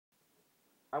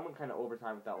I went kind of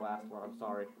overtime with that last one. I'm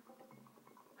sorry.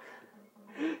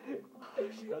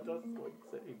 Shut up, is going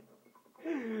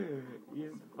insane.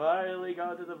 He's finally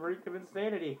got to the brink of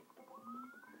insanity.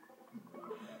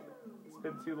 It's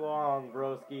been too long,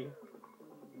 broski.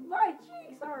 My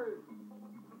cheeks hurt.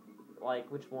 Like,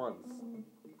 which ones?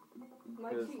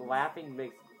 Because laughing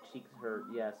makes cheeks hurt,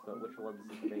 yes, but which ones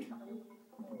make...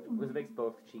 Because it makes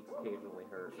both cheeks occasionally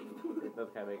hurt. It does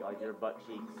kind of make, like, your butt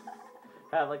cheeks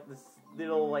have, like, this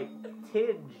little, like,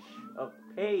 tinge of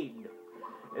pain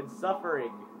and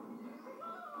suffering.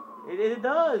 It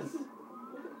does!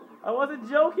 I wasn't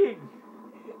joking!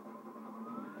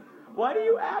 Why do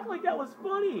you act like that was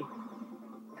funny?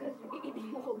 Because you're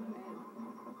eating old man.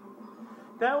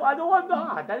 I know I'm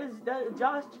not.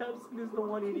 Josh Chepson is the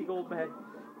one eating old man.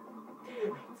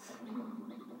 Damn it.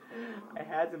 I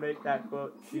had to make that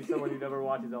quote to someone who never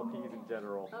watches LPs in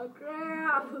general. Oh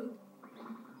crap!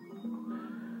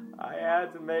 I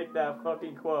had to make that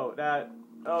fucking quote.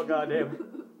 Oh god damn it.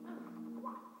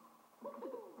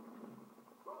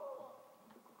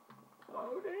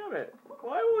 Oh damn it.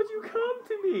 Why won't you come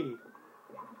to me?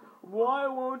 Why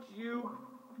won't you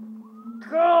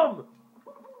come?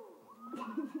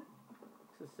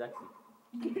 This is sexy.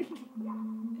 You're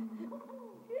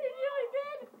really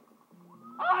dead?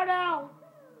 Oh no!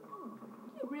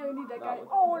 You really need that guy.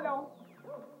 Oh no!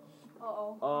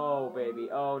 Uh-oh. Oh baby.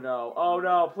 Oh no. Oh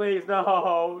no. Please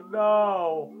no.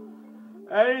 No.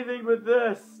 Anything but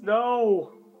this.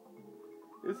 No.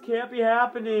 This can't be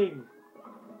happening.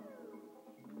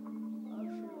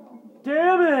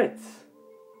 Damn it!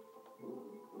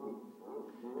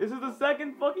 This is the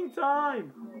second fucking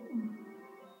time.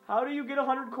 How do you get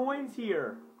 100 coins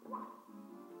here?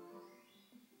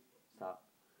 Stop.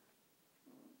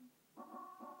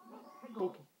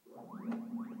 Okay.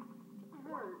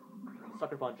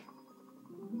 Sucker punch.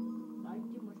 I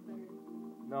do much better.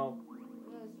 No.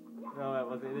 Yes. No, that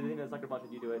wasn't. It isn't a sucker punch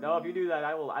if you do it. No, if you do that,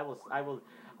 I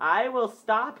will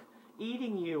stop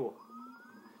eating you.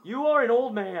 You are an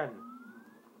old man.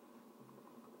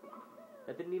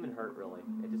 That didn't even hurt, really.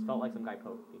 It just felt like some guy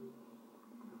poked me.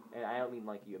 And I don't mean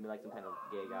like you. I mean like some kind of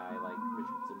gay guy like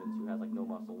Richard Simmons who has like no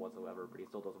muscle whatsoever, but he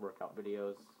still does workout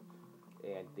videos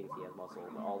and thinks he has muscle.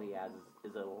 But all he has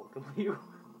is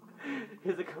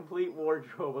a complete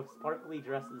wardrobe of sparkly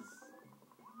dresses.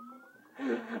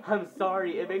 I'm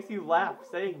sorry, it makes you laugh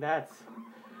saying that,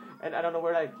 and I don't know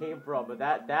where that came from, but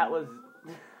that was.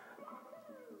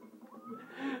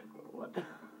 What?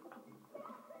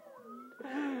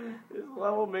 This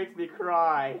level makes me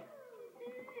cry.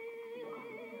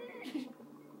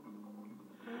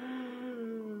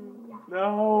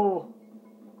 No!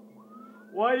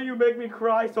 Why do you make me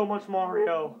cry so much,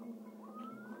 Mario?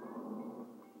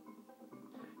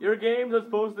 Your games are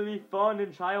supposed to be fun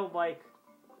and childlike.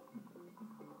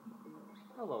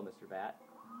 Hello, Mr. Bat.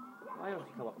 Why don't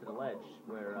you come up to the ledge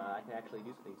where I can actually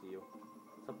do something to you?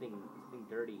 Something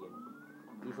dirty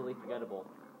and easily forgettable.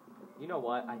 You know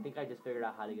what? I think I just figured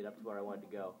out how to get up to where I wanted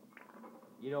to go.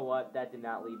 You know what? That did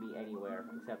not lead me anywhere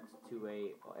except to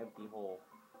a empty hole.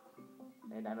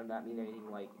 And I do not mean anything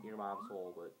like your mom's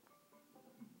hole, but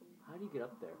how do you get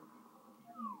up there?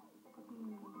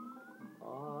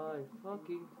 I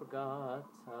fucking forgot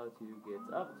how to get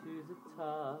up to the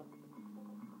top.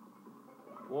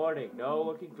 Warning, no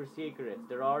looking for secrets.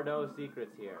 There are no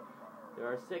secrets here. There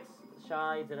are 6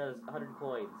 shines and 100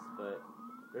 coins, but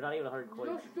there's not even 100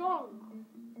 coins. So strong.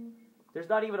 There's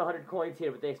not even 100 coins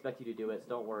here, but they expect you to do it, so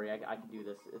don't worry, I can do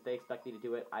this. If they expect me to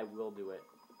do it, I will do it.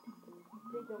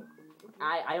 They don't.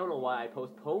 I don't know why I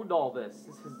postponed all this.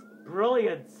 This is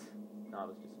brilliant. No, I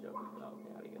was just joking. Oh, okay,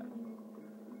 how do you get out?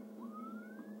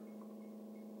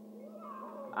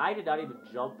 I did not even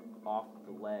jump off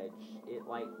the ledge. It,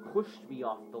 like, pushed me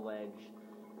off the ledge.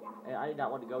 And I did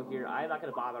not want to go here. I'm not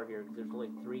going to bother here because there's only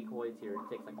 3 coins here. It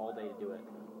takes, like, all day to do it.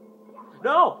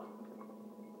 No!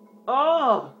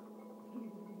 Oh!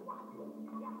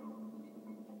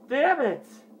 Damn it!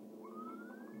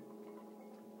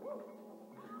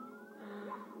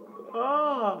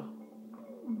 Oh!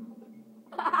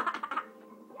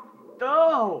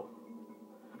 No!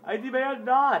 I demand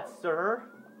not, sir.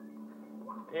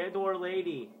 And or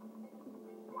lady.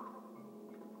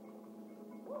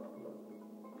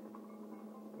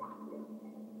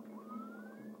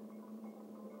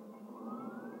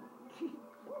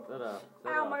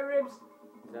 Ow, my ribs.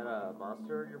 Is that a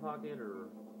monster in your pocket, or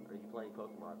are you playing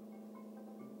Pokemon?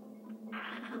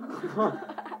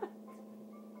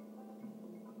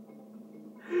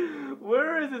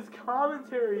 Where is this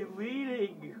commentary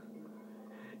leading?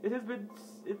 It's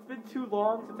been too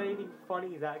long since anything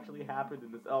funny has actually happened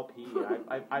in this LP.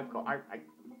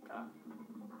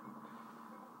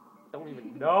 don't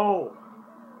even know.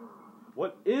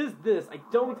 What is this? I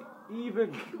don't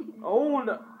even own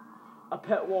a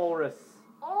pet walrus.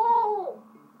 Oh!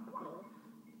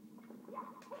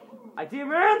 I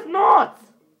demand not!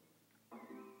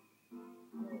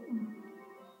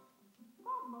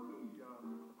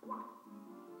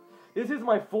 This is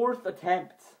my 4th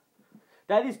attempt.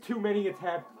 That is too many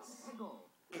attempts.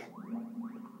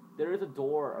 There is a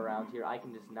door around here I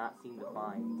can just not seem to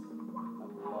find.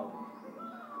 I love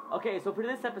it. Okay, so for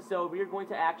this episode, we are going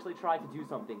to actually try to do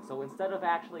something. So instead of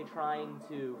actually trying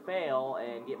to fail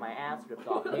and get my ass ripped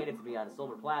off and handed to me on a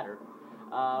silver platter,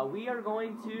 we are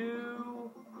going to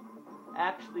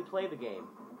actually play the game.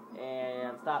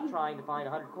 And stop trying to find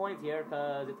 100 coins here,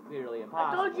 because it's clearly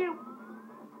impossible. I told you!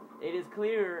 It is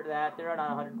clear that there are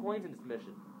not 100 coins in this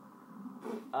mission.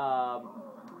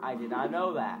 I did not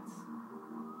know that.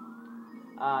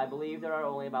 I believe there are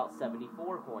only about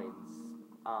 74 coins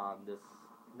on this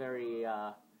very,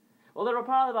 well, there were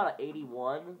probably about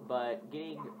 81, but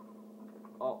getting,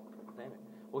 oh, damn it.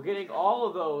 Well, getting all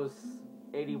of those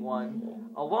 81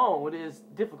 alone is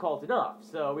difficult enough,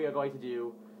 so we are going to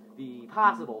do the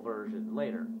possible version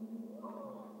later.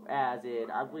 As in,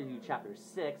 I'm going to do Chapter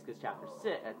 6, because Chapter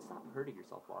 6, stop hurting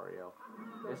yourself, Mario.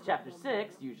 Because Chapter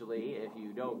 6, usually, if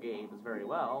you know games very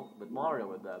well, with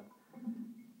Mario in them,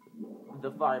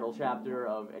 the final chapter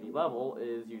of any level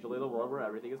is usually the one where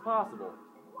everything is possible.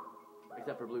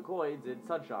 Except for blue coins and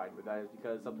sunshine, but that is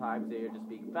because sometimes they are just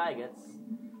being faggots,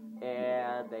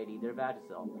 and they need their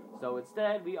Vagisil. So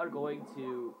instead, we are going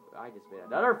to, I just made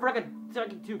another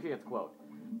frickin' 2 Kids quote.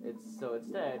 So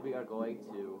instead, we are going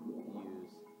to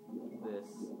use this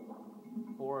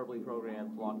horribly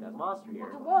programmed Loch Ness monster here.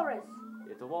 It's a walrus.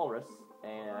 It's a walrus,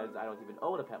 and I don't even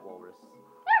own a pet walrus.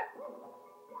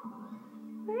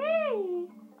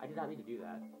 I did not mean to do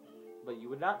that. But you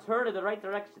would not turn in the right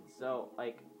direction, so,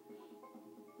 like...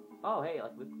 Oh, hey,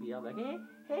 like, lift me up, like, hey,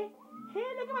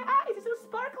 look at my eyes, it's so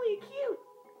sparkly and cute!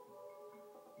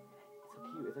 It's so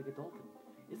cute, it's like a dolphin.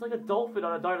 It's like a dolphin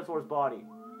on a dinosaur's body.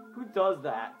 Who does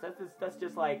that? That's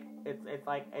just like, it's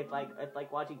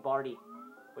like watching Barney,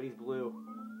 but he's blue.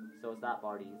 So it's not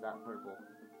Barney, he's not purple.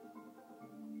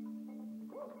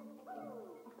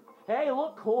 Hey,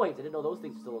 look, coins! I didn't know those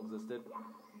things still existed.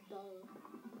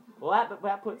 Well,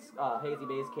 that puts Hazy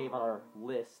Maze Cave on our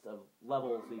list of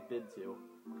levels we've been to.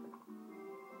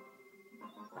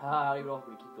 I don't even know if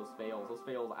we keep those fails. Those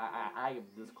fails, I am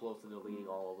this close to deleting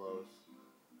all of those.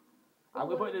 I'm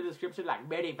gonna put in the description like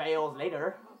many fails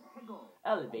later.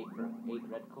 Elevate for 8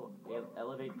 red coins.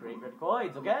 Elevate for 8 red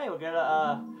coins. Okay,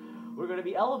 we're gonna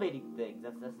be elevating things.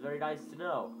 That's very nice to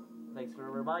know. Thanks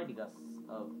for reminding us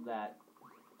of that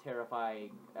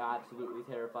terrifying, absolutely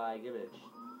terrifying image.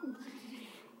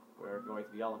 We're going to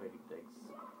be elevating things.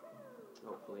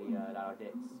 Hopefully, not our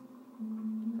dicks,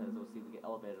 because those seem to get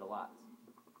elevated a lot.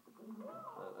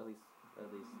 At least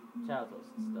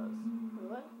Chatos does.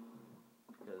 What?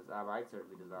 Because mine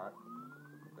certainly does not.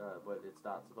 But it's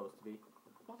not supposed to be.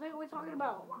 What are we talking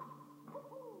about?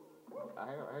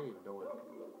 I don't even know what.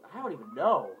 I don't even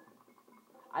know.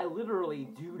 I literally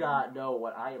do not know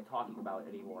what I am talking about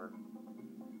anymore.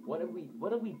 What have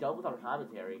we done with our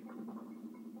commentary?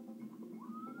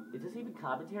 Is this even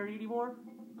commentary anymore?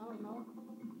 I don't know.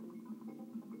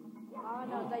 I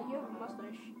know that you have a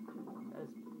mustache.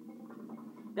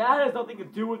 That has nothing to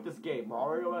do with this game.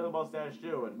 Mario has a mustache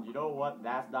too, and you know what?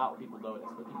 That's not what people notice,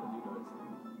 but people do notice it.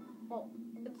 Well,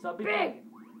 it's Some people, big!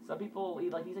 Some people,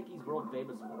 he's like he's world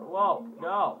famous for it. Whoa,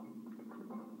 no!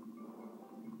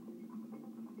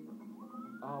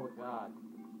 Oh my god.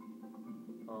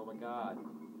 Oh my god.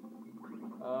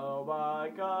 Oh my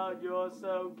god, you're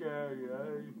so gay.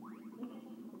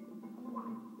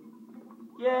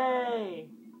 Yay!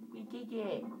 We did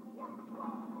it!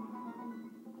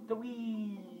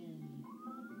 Three!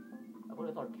 I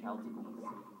wonder if our counting these, so we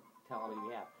can tell how many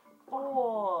we have.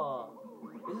 4!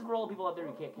 This is for all the people out there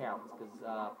who can't count, because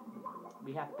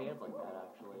we have bands like that,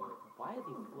 actually. Why is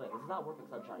he split? This is not Working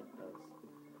Sunshine does.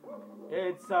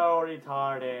 It's so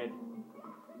retarded.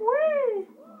 Whee!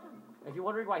 If you're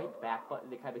wondering why I hit the back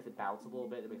button, it kind of makes it bounce a little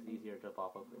bit. It makes it easier to jump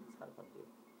off of. It's kind of fun to do.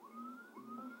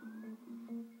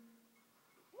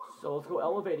 So let's go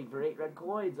elevating for 8 red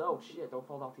coins. Oh shit, don't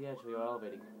fall off the edge. We are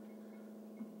elevating.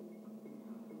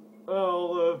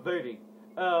 Elevating.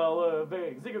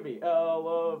 Elevating. Sing with me.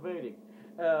 Elevating.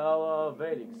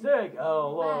 Elevating. Sing.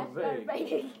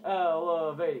 Elevating.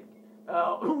 Elevating.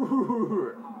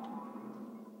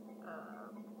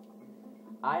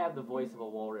 I have the voice of a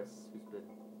walrus who's been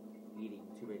eating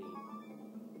too many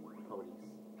ponies.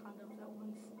 Condoms at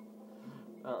once.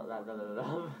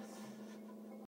 No.